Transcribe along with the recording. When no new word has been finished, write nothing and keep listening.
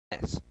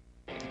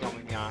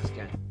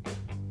asking?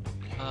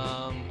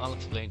 I'll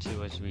explain to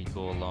you as we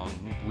go along.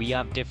 We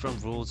have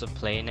different rules of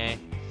playing it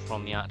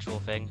from the actual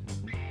thing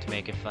to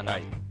make it fun.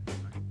 Right.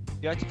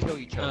 You have to kill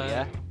each other,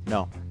 yeah?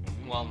 No.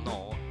 Well,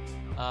 no.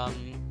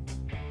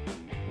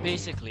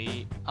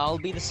 Basically, I'll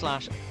be the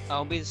slasher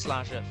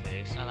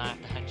first, and I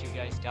have to hunt you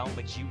guys down,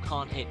 but you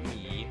can't hit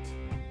me,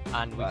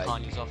 and we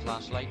can't use our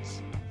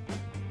flashlights.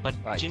 But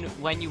do you know,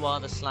 when you are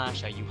the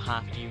slasher, you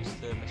have to use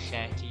the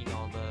machete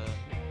or the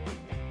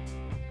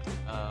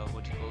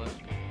what do you call it?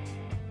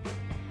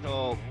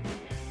 So,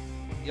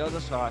 you're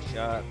the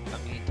slasher,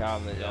 and me and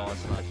David are the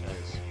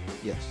slashers.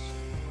 Yes.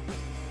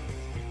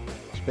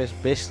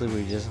 Basically,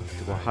 we just have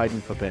to go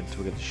hiding for a bit until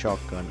we get the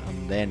shotgun,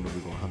 and then we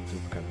go hunting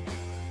for Kevin.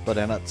 But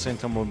then at the same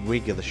time, when we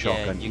get the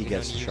shotgun, he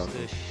gets the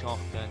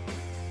shotgun.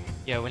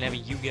 Yeah, whenever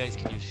you guys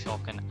can use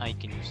shotgun, I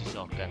can use the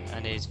shotgun,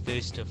 and it's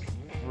first of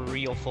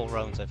 3 or 4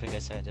 rounds. I think I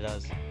said it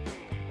as.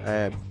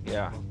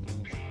 Yeah.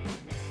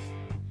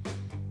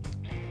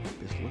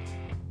 Basically.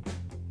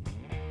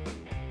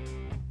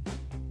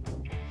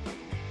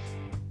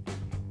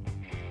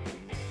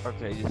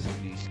 Okay, this is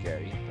really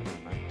scary.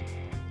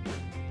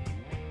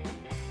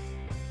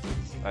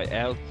 Right,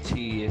 LT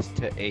is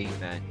to aim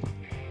then.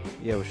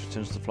 Yeah, we should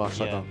change the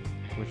flashlight on.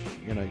 Which,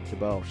 you know, the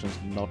better options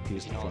not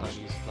use the flashlight.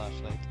 Use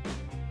flashlight.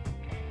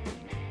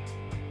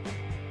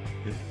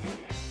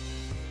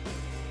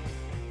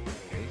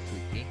 Very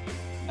freaky.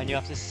 And you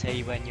have to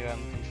say when your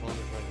controller's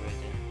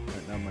ready.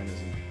 Right now mine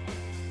isn't.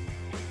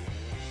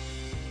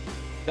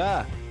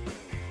 There!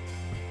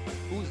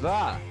 Who's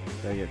that?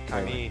 There you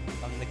go. Me,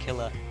 I'm the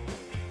killer.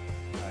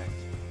 Right.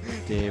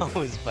 Dave. That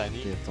was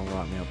funny. Dave, don't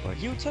wrap me up,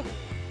 buddy. You took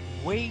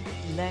way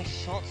less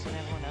shots than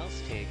everyone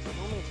else takes. It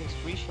normally takes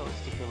 3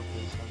 shots to kill a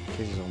person.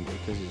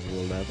 Because he's a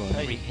little level.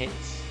 3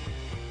 hits.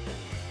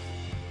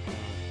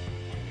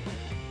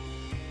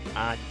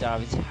 And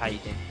David's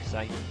hiding because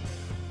I'm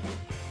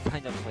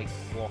kind of like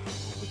walking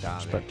over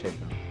David.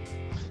 Spectator.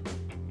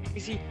 You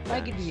see,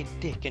 I could be a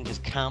dick and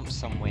just camp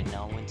somewhere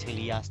now until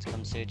he has to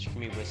come search for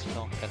me with a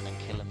shotgun and then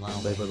kill him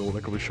loud. Maybe I don't want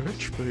to go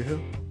search for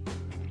you.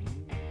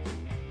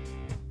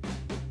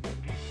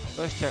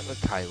 Let's check what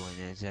Taiwan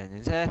is in,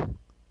 is it?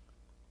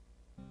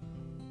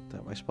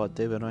 That my spot,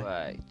 David, right?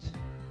 Right.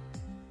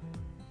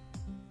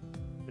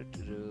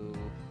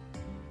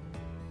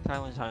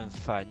 Taiwan's having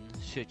fun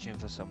searching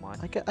for someone.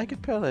 I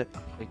could put a,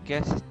 I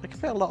guess. I could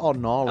put a lot of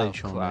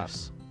knowledge on crap.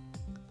 this.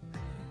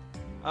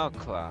 Oh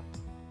crap.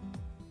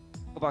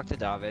 Go back to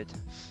David.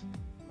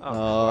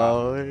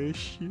 Oh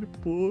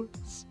shit,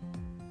 boys.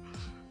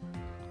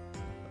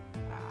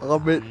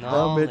 I'm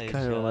it,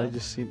 Kyle. I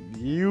just seen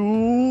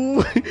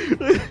you.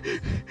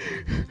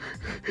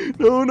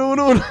 No, I'm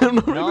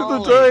not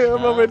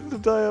ready to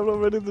die. I'm not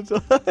ready to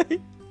die.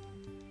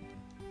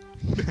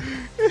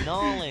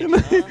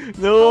 Knowledge,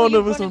 No,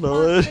 there was no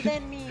knowledge.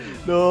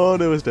 No,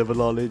 there was never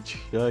knowledge.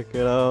 Like, you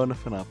know,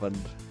 nothing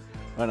happened.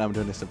 Right now I'm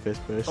doing this in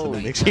first person.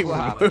 It makes it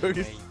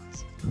worse.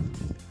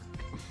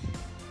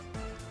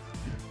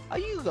 Are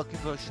you looking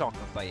for a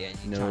shotgun by any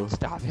No, chance,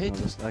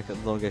 David? I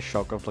don't get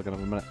shotgun for like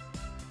another minute.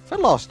 If I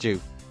lost you.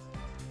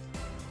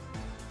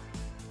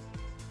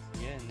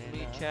 Yeah, Let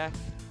me check.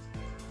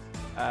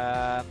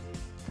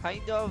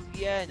 Kind of,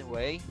 yeah, in a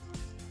way.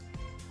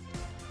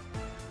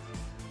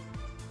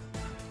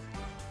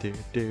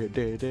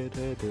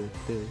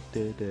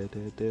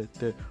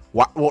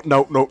 What?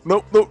 No.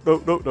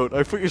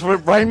 I thought you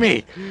went by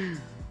me.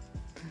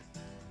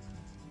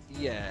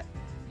 Yeah,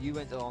 you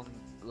went the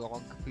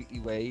wrong completely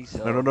way,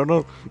 so...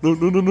 No.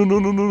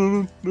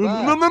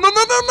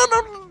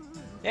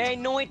 Hey,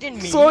 no, it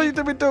didn't mean. Sorry,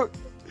 did we do it?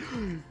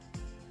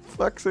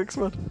 Fuck 6,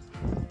 man.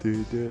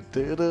 Yeah,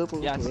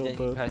 accidentally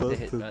pressed the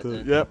hit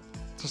button. Yep,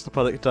 just a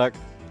panic attack.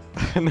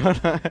 No.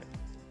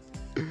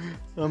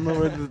 I'm not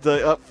ready to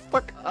die. Oh,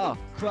 fuck. Oh,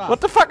 crap.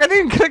 What the fuck? I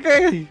didn't kick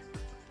you.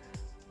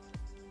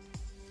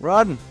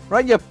 Run,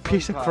 you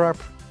piece of crap.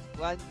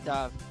 Run,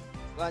 Dav.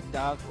 Run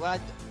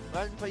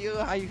for you,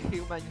 you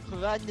human.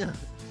 Run.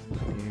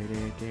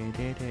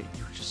 You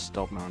just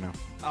stop now.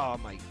 Oh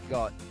my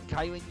god.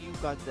 Kyron, you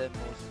got the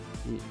most...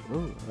 Yeah.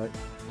 Oh, right.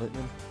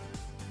 Lightning.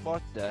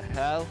 What the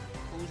hell?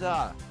 Who's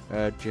that?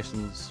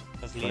 Jason's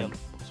That's friend. Liam.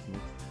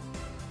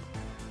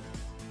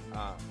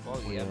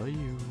 Possibly. Where are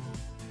you?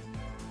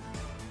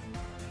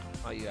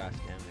 Are you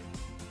asking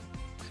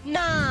me?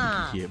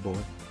 Nah! Yeah, boy.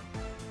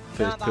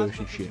 First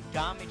person shit. You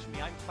damaged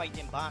me, I'm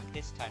fighting back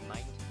this time,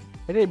 mind.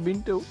 I didn't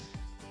mean to.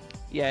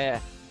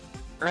 Yeah.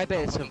 I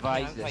better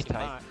survive this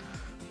time.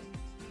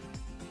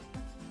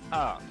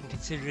 Oh.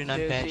 Considering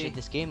I'm better at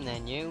this game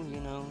than you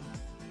know.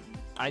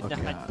 I'm the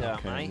hunter,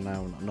 am I?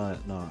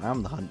 No,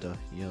 I'm the hunter.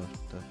 You're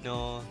the...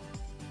 No.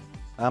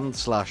 I'm the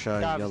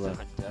slasher, Dav's you're the the...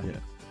 hunter. Yeah.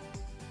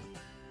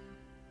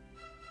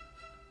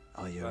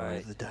 Oh, you're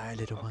Right. the die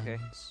little Okay.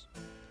 ones.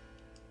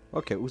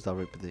 Okay, who's that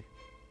right with you?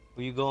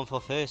 Who are you going for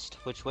first?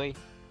 Which way?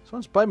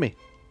 Someone's by me.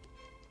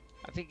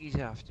 I think he's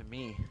after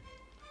me.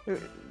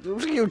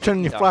 Looks like you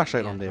turning your He's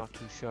flashlight after on, me, Dave. I'm not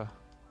too sure.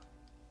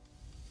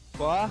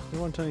 What? You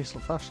want to turn your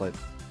flashlight?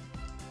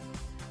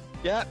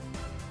 Yep.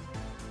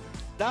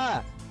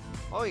 There!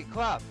 Holy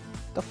crap!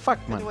 The fuck,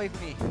 man? Get away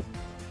from me.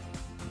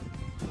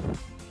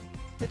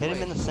 Hit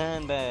him in the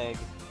sandbag.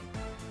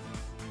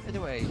 Get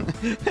away.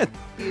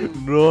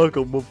 No, I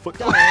got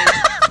motherfucker.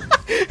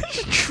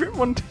 Just trip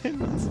on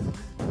tins.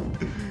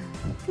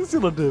 What's he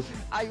gonna do?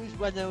 I was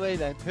running away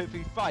then,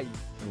 perfectly fine.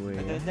 And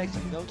then next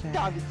thing you know,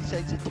 David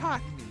decides to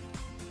attack me.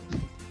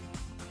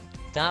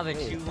 David,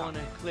 you want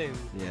a clue?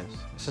 Yes.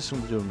 It's just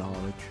something to do with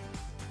knowledge.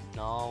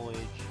 Knowledge.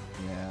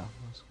 Yeah.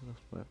 That's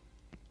what I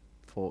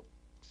thought.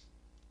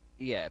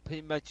 Yeah,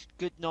 pretty much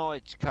good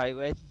knowledge,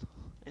 Kyron,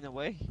 in a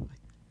way.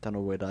 Don't know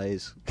where that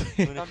is.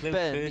 You want a clue?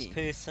 First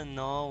person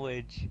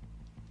knowledge.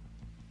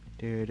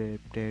 Oh,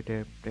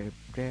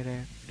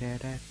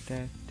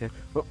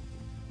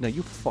 no,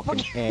 you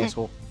fucking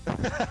asshole.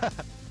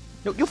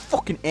 Yo, you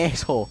fucking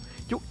asshole.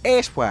 You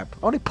asswap.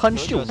 I only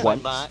punched you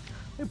once. I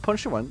only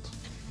punched you once.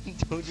 He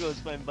told you I was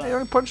playing back. I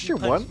only punched you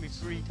once. Me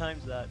 3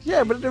 times that.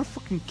 Yeah, but it didn't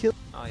fucking kill.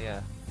 Oh,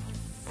 yeah.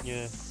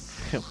 Yeah.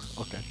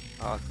 Okay.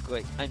 Oh,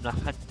 great. I'm the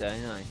hunter,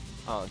 ain't I?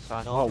 Oh,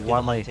 sorry. Oh, why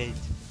am I?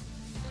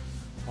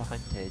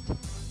 Hunted.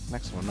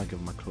 Next one, I'm not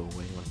giving my clue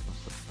away. Like,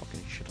 that's the fucking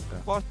shit like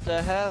that. What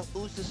the hell?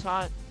 Who's the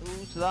sign?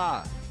 Who's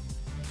that?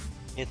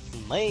 It's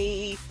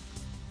me.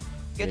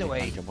 Get Really away.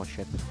 can't jump on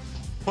shit.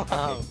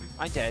 Wow.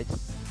 I'm dead.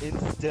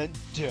 Instant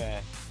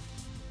death.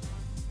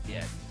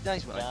 Yeah.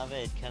 Nice one.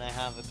 David, can I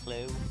have a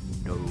clue?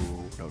 No.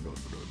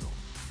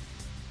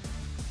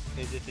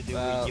 Is it to do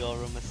with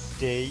you're a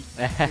mistake?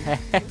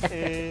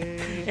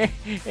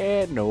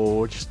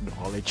 No, just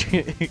knowledge.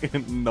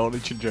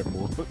 Knowledge in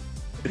general.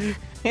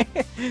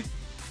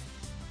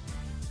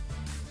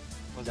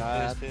 Was it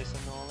first person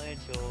knowledge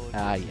or?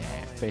 Ah, just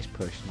yeah, knowledge? first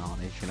person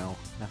knowledge, you know.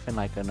 Nothing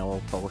like an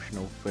old potion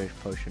of first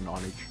person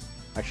knowledge.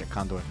 Actually, I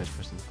can't do it first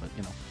person, but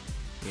you know.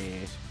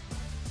 Yes.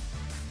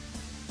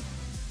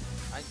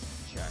 I'm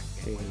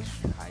checking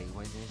Jeez. with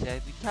Kyron is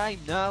every time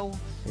now.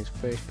 It's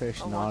first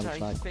person knowledge, I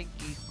like. think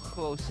he's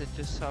closer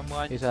to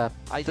someone. There's I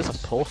a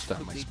just poster on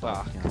my quickly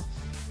spot, back. you know.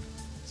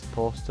 It's a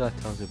poster that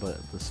tells you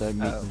about the certain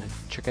meat in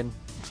a chicken.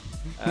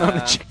 Uh, Not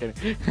a chicken.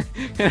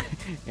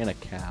 In a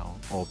cow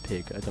or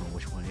pig. I don't know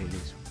which one it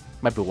is.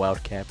 Might be a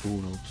wild cat,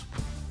 who knows.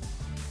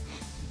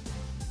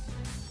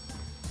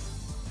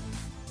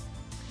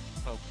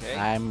 Okay.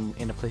 I'm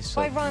in a place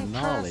I of ran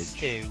knowledge.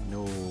 past you.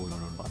 No.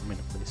 I'm in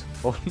a place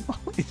of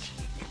knowledge.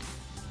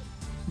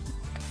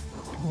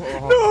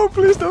 No,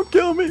 please don't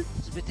kill me.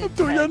 It's a bit I'm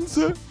too young, intense.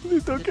 sir.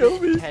 Please don't It's a kill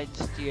bit me.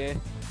 intense, dear.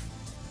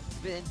 It's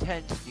a bit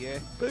intense,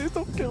 dear. Please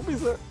don't kill me,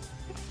 sir.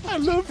 I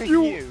love For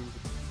you.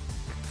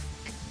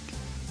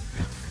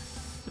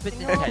 It's a bit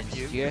I love intense,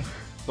 you. dear.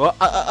 Well,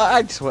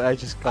 I just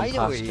gone I know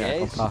past where he you. I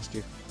gone is. past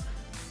you.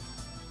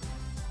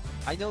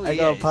 I know I he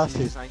got is, past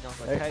it's it. just I know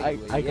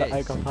where he I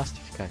is. got past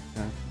you, guy.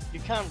 You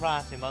can't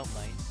rat him out,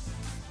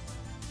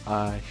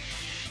 mate.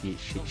 Shit.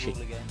 Don't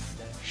rule against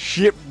it.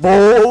 Shit,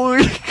 boy.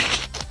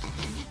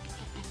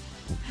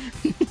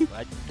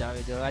 Run,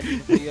 David, run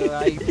for your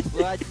life.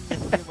 Run.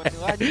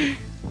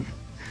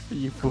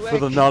 You for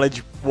the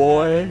knowledge,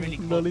 boy. Really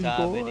called Knowledge, David a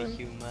boy.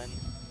 human.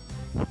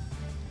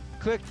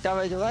 Quick,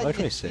 David, run. What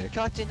can I It's say?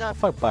 catching up.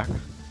 Fight back.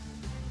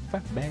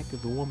 Fight back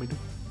if you want me to.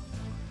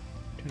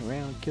 Turn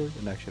around and kill you.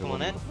 No, actually, Come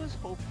on in.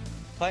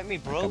 Fight me,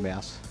 bro. Come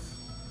ass.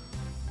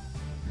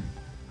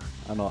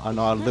 I know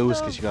I lose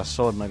because you got a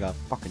sword and I got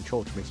fucking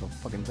torch. Makes no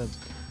fucking sense.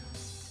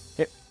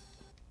 Yep.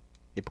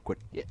 Hypocrite.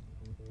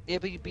 Yeah,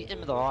 but you beat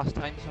him the last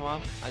time somehow.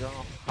 I don't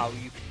know how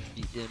you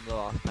beat him the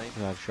last time. I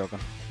have shotgun.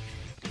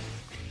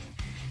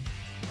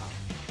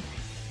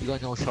 You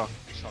got no shotgun.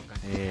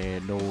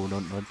 No,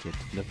 not yet.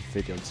 Not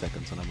 30 odd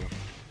seconds and I'm up.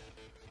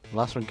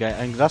 Last one kind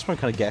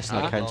of guessing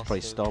I can't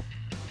probably stop.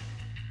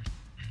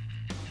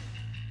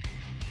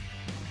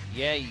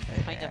 Yeah, you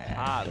kind of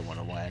have. Don't want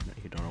to win.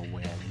 You don't know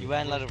when. You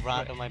weren't let a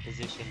rat on my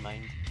position,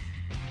 mind.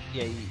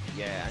 Yeah,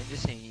 I'm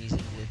just saying he's in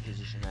a good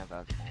position ever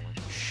at the moment.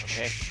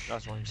 Okay,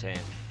 that's what I'm saying.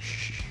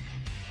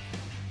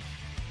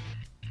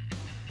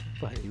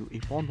 But you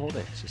won't know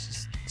this.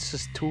 This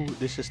is too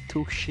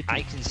shitty.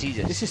 I can see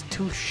this. This is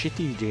too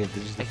shitty, Jade.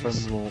 This is the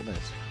first one won't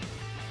this.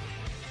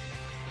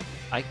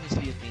 I can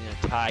see it being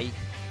a tie.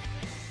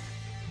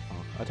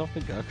 Oh, I don't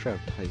think I actually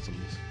have ties on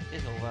this.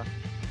 It's over.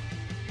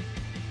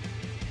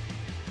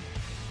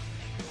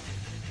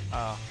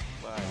 Oh,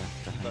 well,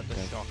 you got the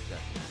shotgun.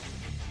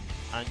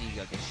 And you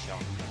got the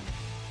shotgun.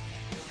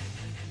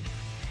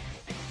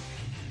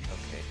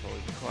 Okay,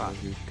 holy crap.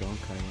 Where you going,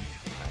 Kyron?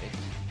 Right.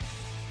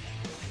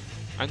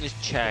 I'm just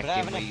But checking I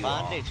have an where you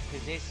are. advantage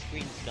because this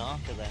screen's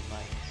darker than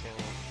mine, so.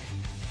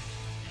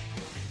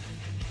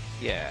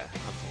 Yeah,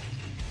 I'm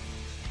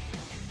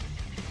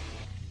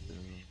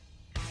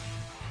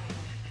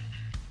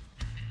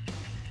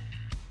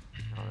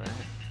Alright.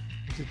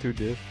 This is too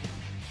deep.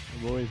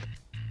 I'm worried.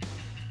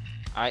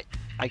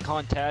 I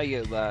can't tell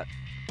you, but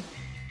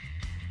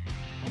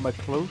Am I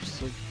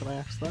close? Like, can I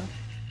ask that?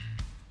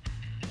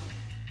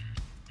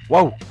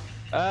 Whoa!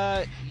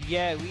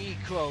 yeah, we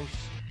close.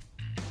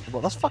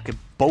 Well, that's fucking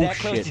That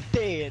close bullshit. to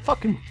dead.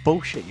 Fucking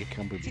bullshit, you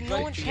can't See, believe. no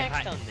Right one behind-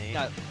 checks on me.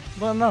 No,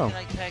 Well, no. can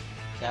I check?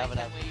 Yeah, but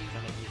Can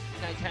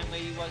I tell where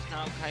you was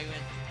now, Kyron?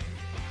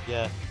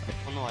 Yeah.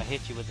 Oh no, I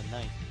hit you with a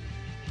knife.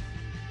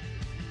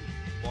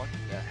 What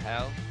the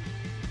hell?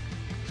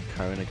 It's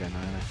Cohen again,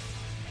 isn't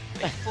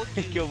it? I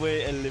fucking Your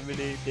way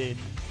eliminating.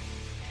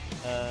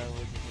 What's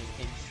his name?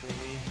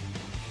 Instantly.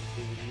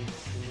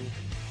 Instantly.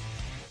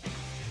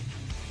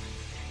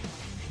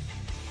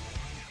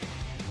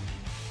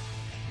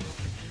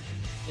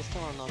 This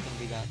time I'm not gonna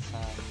be that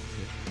sad.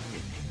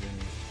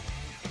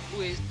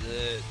 who is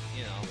the,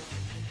 you know,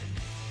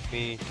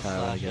 Me, the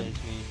Kyle slasher again.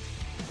 is me.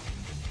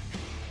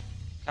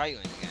 Kylan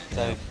again?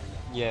 So,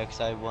 yeah,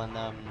 because I won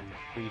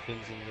 3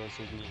 things in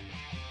versus me.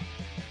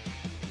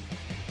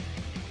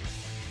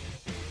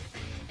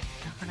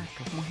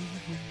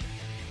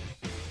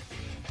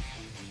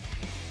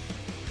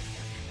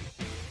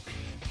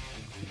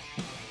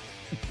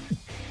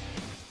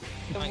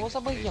 What's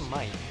up with your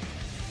mic?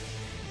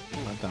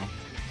 I'm down.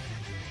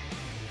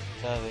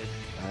 Service.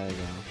 There you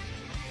go.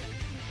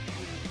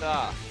 Who's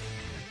that?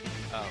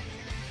 Oh.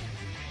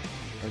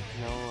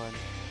 No one.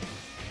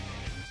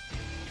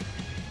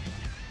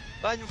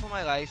 Run for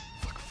my life.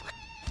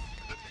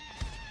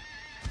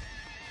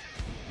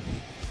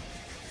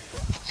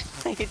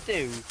 What do you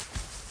do?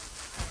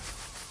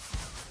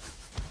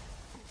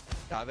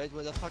 David,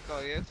 where the fuck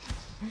are you?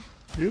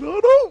 You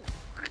don't know!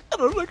 I don't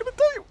know what I'm gonna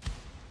tell you!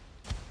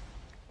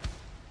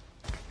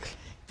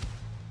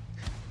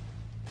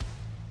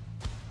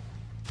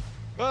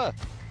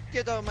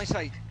 Get out of my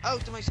sight!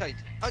 Out of my sight!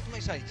 Out of my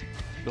sight!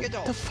 Get What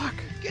off! the fuck?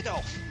 Get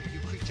off! You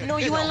creature! No,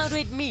 get you weren't off. allowed to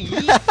hit me!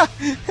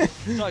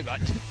 Sorry,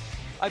 man.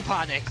 I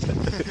panicked.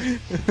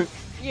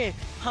 Yeah,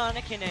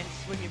 panicking and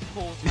swinging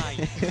 4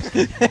 times.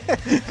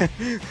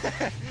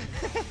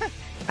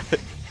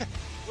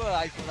 Well,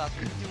 I thought that's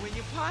what you do when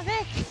you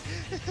panic.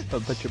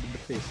 I'll punch him in the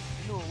face.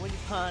 No, when you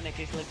panic,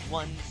 it's like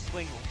 1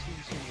 swing or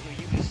 2 swings.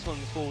 You just swung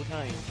 4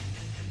 times.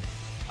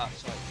 Oh,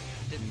 sorry.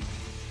 Didn't.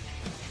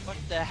 What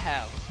the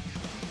hell?